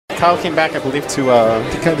Kyle came back, I believe, to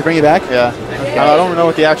bring it back? Yeah. Okay. I don't know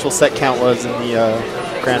what the actual set count was in the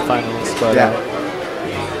grand finals, but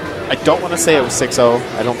I don't want to say it was 6-0.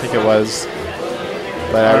 I don't think it was.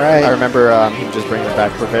 But I remember him just bringing it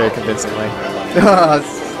back very convincingly.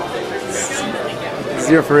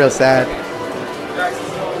 0 for real sad.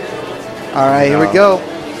 All right, here we go.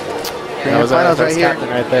 Grand finals right here.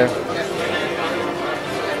 Right there.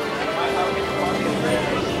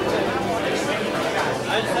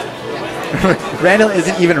 Random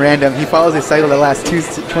isn't even random. He follows a cycle that lasts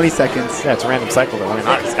 20 seconds. Yeah, it's a random cycle though. I mean,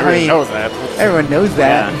 everyone knows that. Everyone knows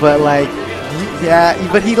that, but like,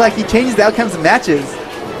 but he changes the outcomes of matches.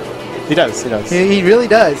 He does. He does. He really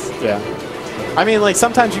does. Yeah. I mean, like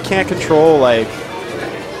sometimes you can't control like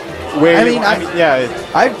where.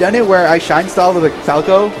 I've done it where I shine stall with a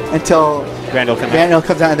Falco until Randall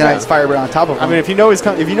comes out, and then I just fire on top of him. I mean, if you know he's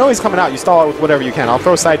coming out, you stall out with whatever you can. I'll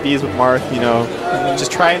throw side Bs with Marth. You know,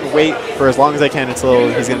 just try and wait for as long as I can until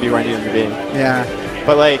he's going to be running in the game. Yeah.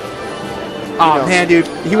 But like, oh man, dude,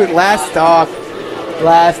 he went last stock,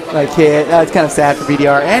 last hit. That's kind of sad for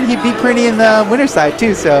BDR, and he beat Prinny in the winner's side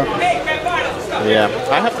too. So. Yeah,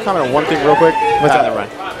 I have to comment on one thing real quick. What's that? Never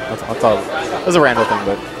mind. I'll tell you. It was a Randall thing,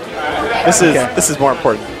 but this is more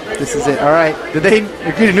important. This is it. All right. Did they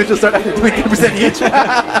agree to neutral start after doing 3% each?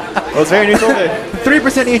 Well, it's very neutral.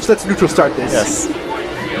 3% each. Let's neutral start this. Yes.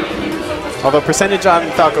 Although percentage on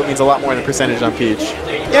Falco means a lot more than percentage on Peach.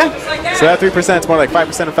 Yeah. So that 3% is more like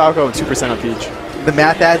 5% of Falco and 2% on Peach. The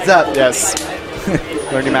math adds up. Yes.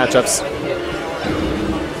 Learn new matchups.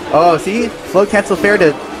 Oh, see? Float cancel fair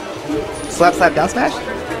to slap, down smash.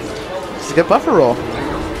 It's a good buffer roll.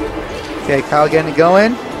 Okay, Kyle getting it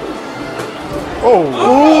going. Oh,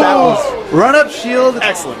 that was run up shield.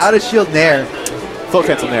 Excellent. Out of shield nair. Float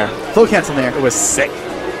cancel nair. Float cancel nair. It was sick.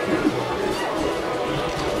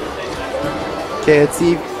 Okay, let's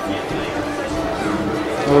see.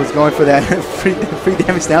 Oh, he's going for that free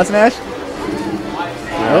damage down smash.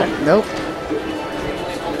 Nope.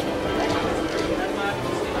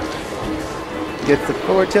 Gets the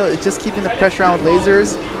forward tilt. It's just keeping the pressure on with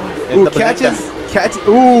lasers. Ooh, catches.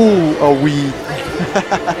 Ooh, a wee.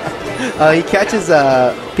 He catches.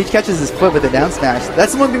 Peach catches his foot with a down smash.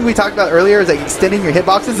 That's the one thing we talked about earlier. Is like extending your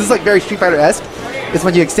hitboxes. This is like very Street Fighter-esque. It's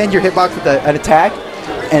when you extend your hitbox with an attack,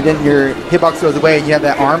 and then your hitbox goes away, and you have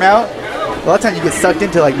that arm out. A lot of times you get sucked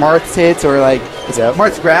into like Marth's hits or like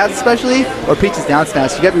Marth's grabs, especially, or Peach's down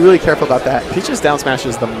smash. You gotta be really careful about that. Peach's down smash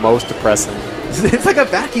is the most depressing. It's like a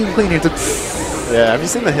vacuum cleaner. It's like, yeah, have you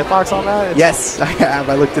seen the hitbox on that? Yes, I have.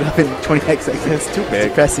 I looked it up in 20 seconds. It's too big. It's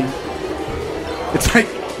depressing. It's like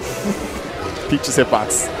Peach's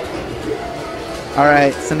hitbox. All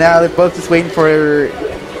right, so now they're both just waiting for,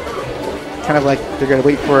 kind of like they're gonna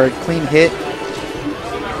wait for a clean hit.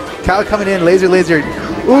 Kyle coming in, laser.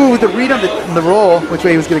 Ooh, the read on the roll, which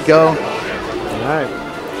way he was gonna go. All right.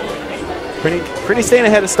 Pretty staying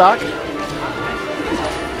ahead of stock.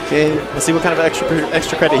 Okay, let's see what kind of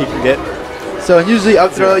extra credit he can get. So usually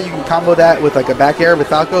up throw, you can combo that with like a back air with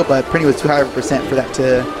Falco, but Prinny was too high of a percent for that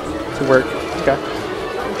to work. Okay.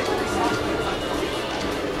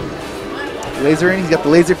 Lasering, he's got the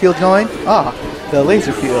laser field going. Ah, the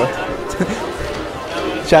laser field.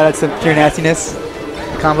 Shout out to Pure Nastiness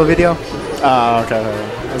combo video. Oh, okay.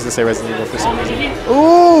 I was gonna say Resident Evil for some reason.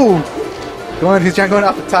 Ooh! He's trying going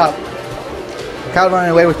off the top. Kyle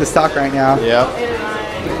running away with the stock right now. Yep.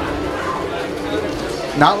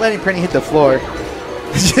 Not letting Prinny hit the floor.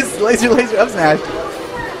 Just laser up smash.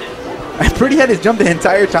 Prinny had his jump the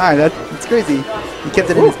entire time. That's crazy. He kept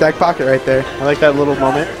it in his back pocket right there. I like that little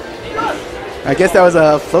moment. I guess that was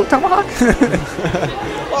a float tomahawk.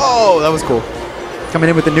 Oh, that was cool. Coming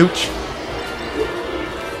in with the nooch.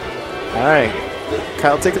 All right.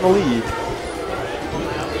 Kyle taking the lead.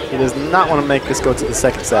 He does not want to make this go to the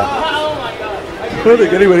second set. I don't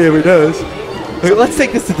think anybody ever does. Let's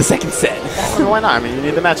take this to the second set. Well, why not? I mean, you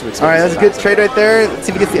need the matchup experience. All right, that's a good trade right there. Let's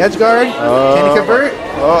see if he gets the edge guard. Can he convert?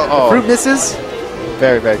 Oh. Fruit misses.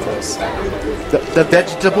 Very, very close. The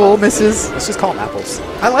vegetable misses. Let's just call them apples.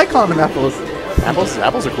 I like calling them apples.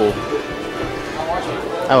 Apples are cool.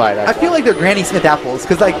 I like that. I feel like they're Granny Smith apples.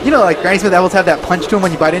 Because, like, you know, like Granny Smith apples have that punch to them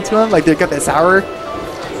when you bite into them. Like, they've got that sour.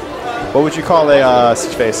 What would you call a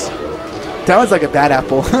Stitch Face? That was like a bad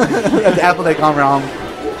apple. An apple that gone wrong.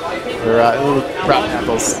 They're little rotten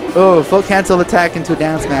apples. Oh, float cancel attack into a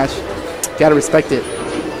down smash. Gotta respect it.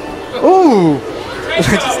 Ooh!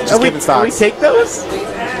 just giving stocks. Can we take those?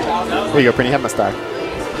 There you go, Prinny. Have my stock.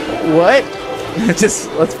 What? Just,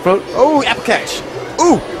 let's float. Oh, apple catch.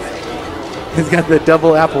 Ooh! He's got the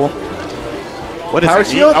double apple. What is Power it?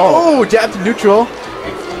 shield? Oh, jab to neutral.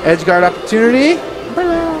 Edge guard opportunity.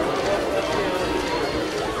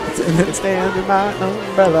 Stay under my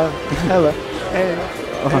umbrella. Hello. Hey.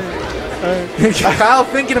 Kyle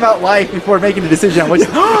thinking about life before making a decision on which.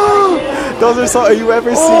 Those are so. You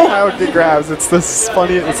ever see how it get grabs? It's the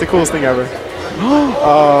funniest. It's the coolest thing ever.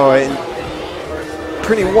 Oh, and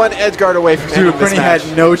Prinny one edge guard away from Dude, Prinny had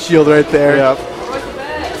no shield right there. Yep.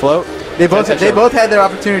 Float. They both had their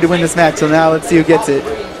opportunity to win this match. So now let's see who gets it.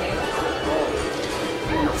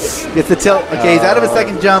 Gets the tilt. Okay, he's out of his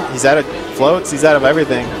second jump. He's out of floats. He's out of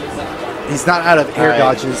everything. He's not out of air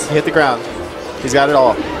dodges. He hit the ground. He's got it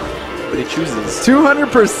all. But he chooses.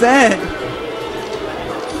 200%.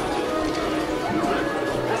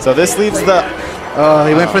 So this leaves the... Oh,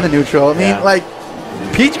 he went for the neutral. I mean, like,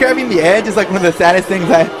 Peach grabbing the edge is like one of the saddest things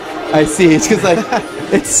I see. It's because, like,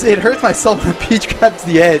 it hurts my soul when Peach grabs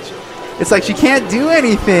the edge. It's like she can't do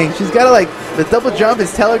anything. She's got to, like, the double jump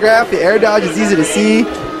is telegraphed. The air dodge is easy to see.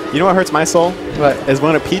 You know what hurts my soul? What? Is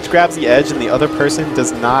when a Peach grabs the edge and the other person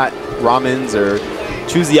does not ramens or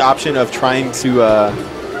choose the option of trying to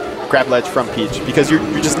grab ledge from Peach, because you're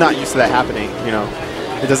just not used to that happening. You know,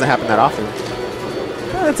 it doesn't happen that often.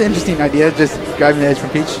 Well, that's an interesting idea, just grabbing the edge from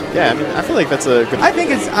Peach. Yeah, I mean, I feel like that's a good... I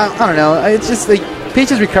think it's, I don't know, it's just like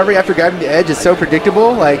Peach's recovery after grabbing the edge is so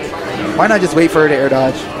predictable. Like, why not just wait for her to air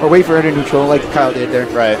dodge or wait for her to neutral like Kyle did there?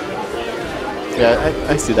 Right. Yeah,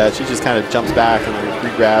 I see that. She just kind of jumps back and then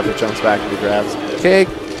re-grabs or jumps back and re-grabs. Okay.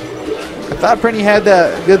 I thought Prinny had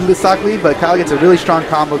the good stock lead, but Kyle gets a really strong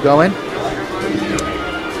combo going.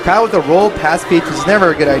 Kyle with the roll past Peach, which is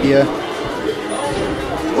never a good idea.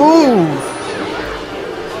 Ooh!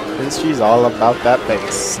 She's all about that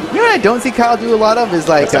base. You know what I don't see Kyle do a lot of is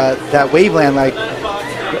like that waveland, like,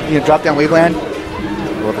 you know, drop down waveland.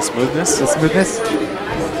 Well, the smoothness? The smoothness.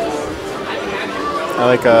 I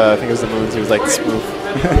like, I think it was the moons. He was like smooth.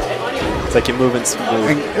 It's like you're moving smooth.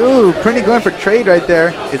 And, ooh, Prinny going for trade right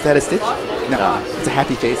there. Is that a stitch? No, it's a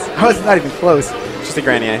happy face. I was not even close. Just a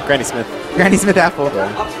Granny Smith. Granny Smith apple.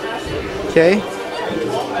 Yeah. Okay.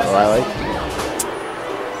 Oh, I like.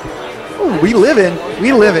 Ooh, we living.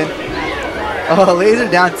 We living. Oh, laser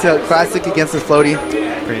down tilt. Classic against the floaty.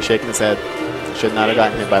 Prinny shaking his head. Should not have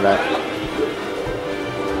gotten hit by that.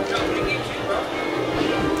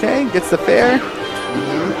 Okay, gets the fair.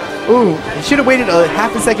 Ooh, he should have waited a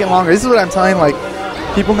half a second longer. This is what I'm telling, like,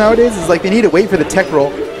 people nowadays, is like they need to wait for the tech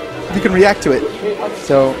roll. You can react to it.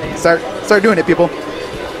 So start doing it, people.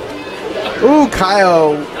 Ooh,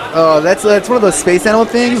 Kyle. Oh, that's one of those space animal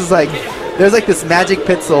things. It's like there's like this magic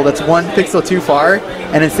pixel that's one pixel too far,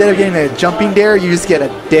 and instead of getting a jumping dare, you just get a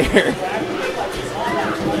dare.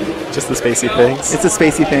 Just the spacey things. It's a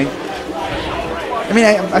spacey thing. I mean,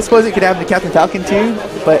 I suppose it could happen to Captain Falcon too,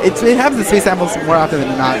 but it happens to space animals more often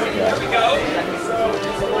than not.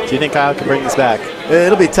 Do you think Kyle can bring this back?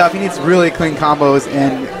 It'll be tough. He needs really clean combos,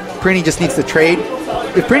 and Prinny just needs to trade.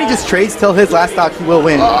 If Prinny just trades till his last stock, he will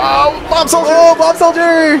win. Oh, Bomb Soldier! Oh, Bomb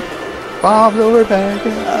Soldier! Bombs over back.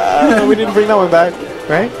 We need to bring that one back,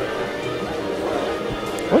 right?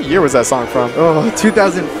 What year was that song from? Oh,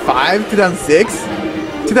 2005, 2006,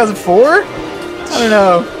 2004? I don't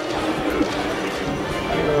know.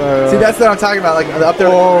 See, that's what I'm talking about, like the up there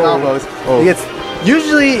combos. He gets,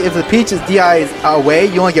 usually, if the Peach's DI is away,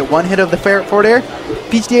 you only get one hit of the forward air.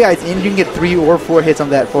 Peach DI is in, you can get 3 or 4 hits on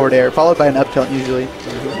that forward air, followed by an up tilt usually.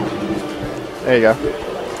 There you go.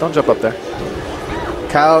 Don't jump up there.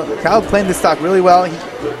 Kyle playing this stock really well.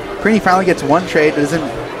 Prinny finally gets one trade, but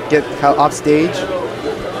doesn't get Kyle off stage.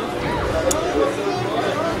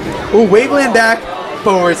 Ooh, Waveland back,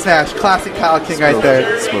 forward smash. Classic Kyle King right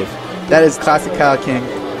there. Smooth. That is classic Kyle King.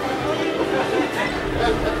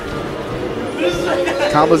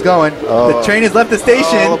 Combo's going. Oh. The train has left the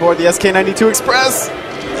station. All aboard the SK92 Express.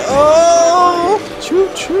 Oh,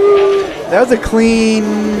 choo-choo. That was a clean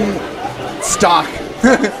stock.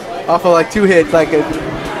 Off of like 2 hits. Like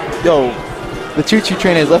yo, the choo-choo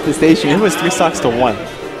train has left the station. It was 3 stocks to 1.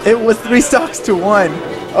 It was 3 stocks to 1.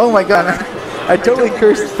 Oh my god. I totally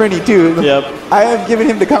cursed Prinny too. Yep. I have given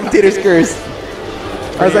him the commentator's curse.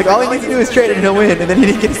 I was like, all he needs to do is trade and he'll win, and then he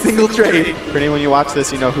didn't get a single trade. Prinny, when you watch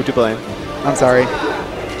this, you know who to blame. I'm sorry.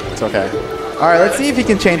 It's okay. All right, let's see if he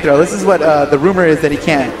can chain throw. This is what the rumor is that he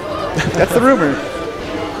can't. That's the rumor.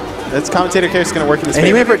 This commentator character is going to work in this. And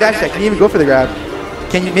he went for a dash attack. He didn't even go for the grab.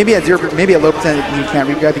 Can you maybe at maybe at low percent you can't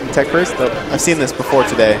re-grab, you can tech first? But I've seen this before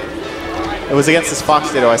today. It was against this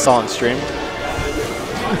Fox Ditto I saw on stream.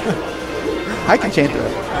 I can chain throw.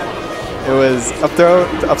 It was up throw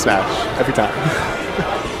to up smash every time.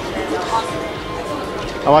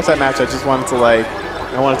 I watched that match. I just wanted to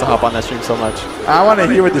I wanted to hop on that stream so much. I want to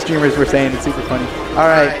hear what the streamers were saying. It's super funny. All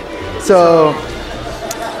right, so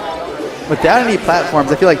without any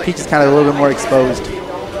platforms, I feel like Peach is kind of a little bit more exposed.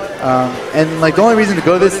 And like the only reason to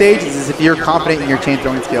go to this stage is if you're confident in your chain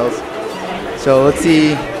throwing skills. So let's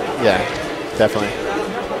see. Yeah, definitely.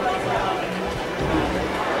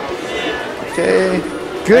 Okay.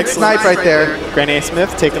 Good snipe right there. Granny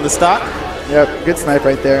Smith taking the stock. Yep, good snipe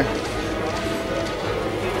right there.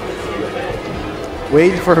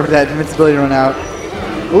 Waiting for that invincibility to run out.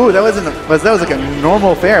 Ooh, that was like a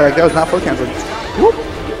normal fair. Like that was not full cancel. Whoop.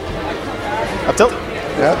 Up tilt.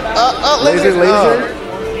 Yep. Laser.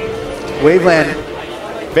 Waveland.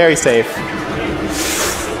 Very safe.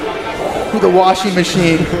 The washing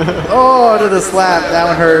machine. Oh, to the slap. That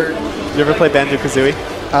one hurt. Did you ever play Banjo-Kazooie?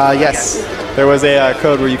 Yes. There was a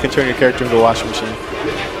code where you can turn your character into a washing machine.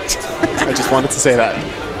 I just wanted to say that.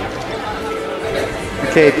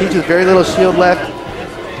 Okay, Peach with very little shield left.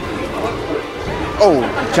 Oh,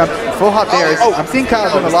 jump, full hop bears. Oh. I'm seeing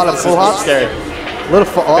Kyle doing a lot of full hops. Scary. Little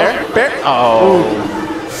full bear? Oh.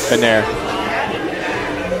 Been there.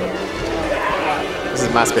 This is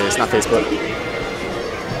MySpace, not Facebook.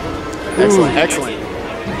 Excellent, excellent.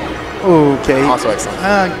 Okay. Also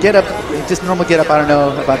excellent. Get up, just normal get up. I don't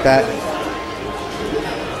know about that.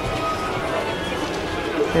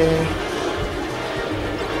 Okay.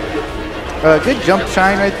 Good jump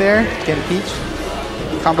shine right there. Getting Peach.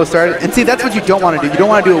 Combo started. And see, that's what you don't want to do. You don't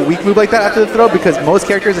want to do a weak move like that after the throw because most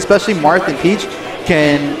characters, especially Marth and Peach,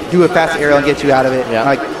 can do a fast aerial and get you out of it. Yeah.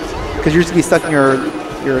 Like, because you're just going to be stuck in your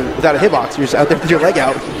without a hitbox. You're just out there with your leg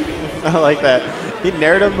out. I like that. He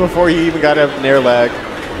nared him before he even got a nair leg.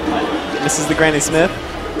 Misses the Granny Smith.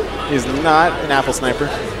 He's not an apple sniper.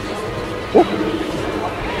 Ooh.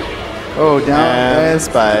 Oh, down. And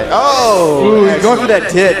spy. Oh! Ooh, he's going for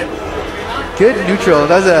that tit. Good neutral.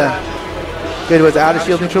 That was a good, was out of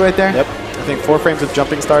shield neutral right there? Yep. I think 4 frames of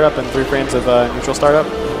jumping startup and 3 frames of neutral startup.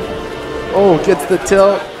 Oh, gets the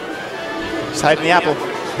tilt. Just hiding the apple.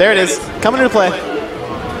 There it is. Coming into play.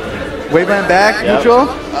 Waveland back, Yep. neutral.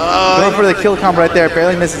 Going for the kill combo right there.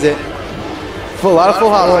 Barely misses it. A lot of full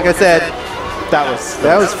hop, like I said.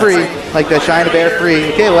 That was free. Like the shine of air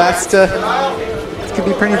free. Okay, last. This could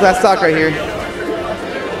be Prinny's last stock right here.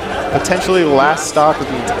 potentially last stock of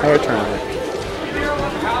the entire tournament.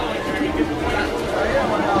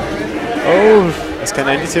 Oh,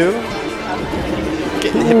 SK92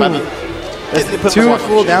 getting hit by the two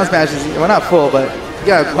full down smashes. Well, not full, but you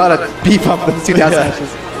got a lot of beef up with those two down smashes.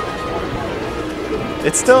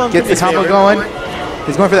 It's still gets the combo going.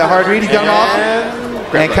 He's going for that hard read. He's going off.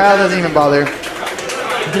 And Kyle doesn't even bother.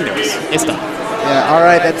 He knows. It's done. Yeah, all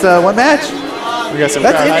right. That's one match. We got some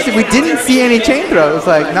That's interesting. We didn't see any chain throws.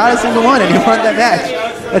 Like, not a single one, and he won that match.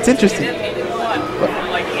 That's interesting.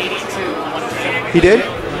 He did?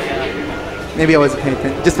 Maybe I wasn't paying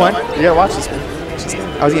attention. Just one? You gotta watch this one.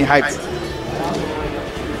 I was getting hyped.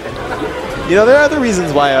 You know, there are other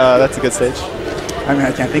reasons why that's a good stage. I mean,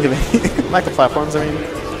 I can't think of it. Like the platforms, I mean.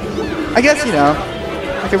 I guess, you know.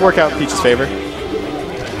 I could work out in Peach's favor.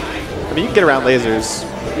 I mean, you can get around lasers.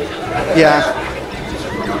 Yeah.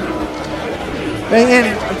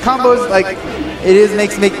 And combos, like, it is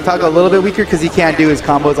makes Falco a little bit weaker because he can't do his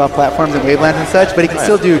combos off platforms and wavelands and such, but he can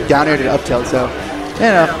still do down air to up tilt, so, you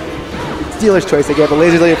know. Dealer's choice, I get the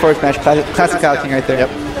laser later forward smash, classic Falcon right there. Yep.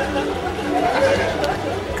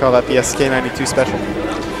 Call that the SK92 special.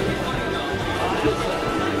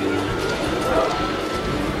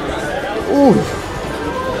 Ooh.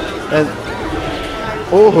 And,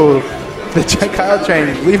 oh, the Kyle train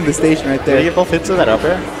is leaving the station right there. Did you get both hits of that up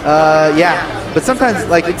air? Yeah. But sometimes,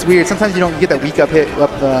 like, it's weird. Sometimes you don't get that weak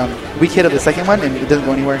hit of the second one, and it doesn't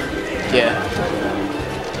go anywhere. Yeah.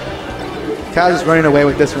 Kyle's just running away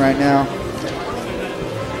with this one right now.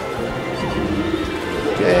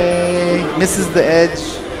 Okay, misses the edge.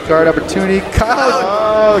 Guard opportunity. Kyle!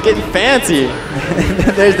 Oh, getting fancy.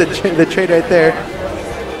 There's the trade right there.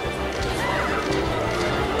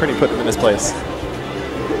 Prinny put him in his place.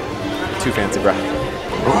 Too fancy, bro.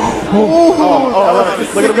 Oh, I love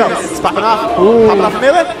it. Look at him go. It's popping off. Ooh. Popping off a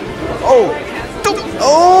melee. Oh.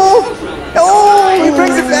 Oh, he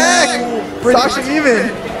brings it back. Sasha even.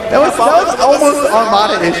 That was almost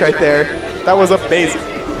Armada-ish right there. That was amazing.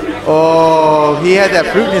 Oh, he had that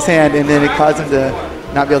fruit in his hand, and then it caused him to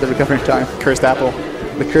not be able to recover in time. Cursed apple.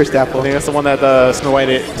 The cursed apple. I think that's the one that Snow White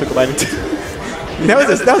took a bite into. that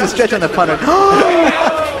was a stretch on the punter.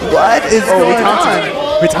 What is going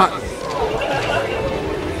on? We taunt.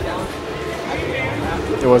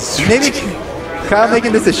 It was maybe Kyle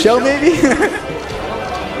making this a show, maybe?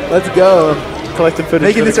 Let's go. Collecting footage.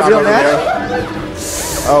 Making this a real match?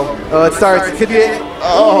 Oh, it starts. It could be it.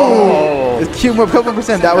 Oh. It's Q more couple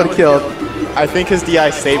percent. That would have killed. I think his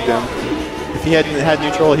DI saved him. If he hadn't had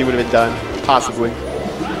neutral, he would have been done. Possibly.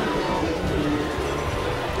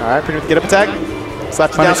 All right, Prinny with the get up attack.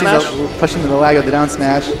 Slap down smash. Pushing the lag of the down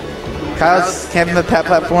smash. Kyle's camping the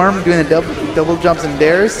platform, doing the double jumps and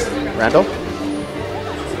dares. Randall.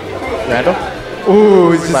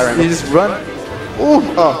 Ooh, he just run. Ooh.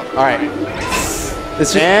 Oh, all right.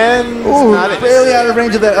 It's just, and barely out of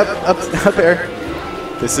range of that up air.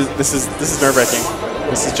 This is nerve-wracking.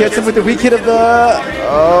 This is gets him with the weak hit of the.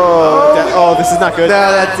 Oh, this is not good.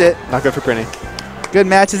 No, that's it. Not good for Prinny. Good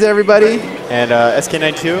matches, everybody. And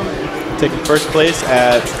SK92 taking first place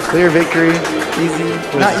at clear victory. Easy,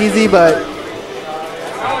 not easy, but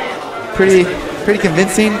pretty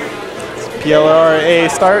convincing.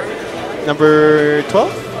 PLRA+Start number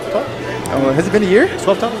 12. Oh, has it been a year?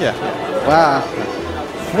 12 times, yeah. Wow,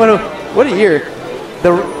 what a year.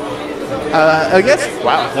 I guess.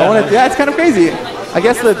 Wow. Yeah, it's kind of crazy. I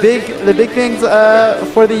guess the big things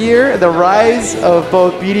for the year, the rise of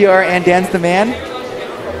both BDR and Dance the Man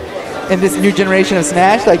in this new generation of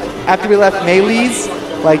Smash. Like after we left Melee's,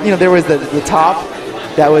 like there was the top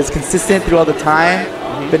that was consistent through all the time,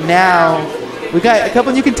 but now we got a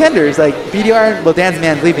couple new contenders like BDR. Well, Dance the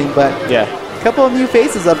Man's leaving, but yeah, a couple of new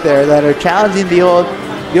faces up there that are challenging the old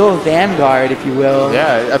vanguard, if you will.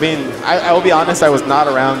 Yeah, I mean, I will be honest, I was not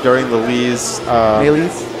around during the Melee's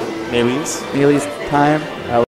time.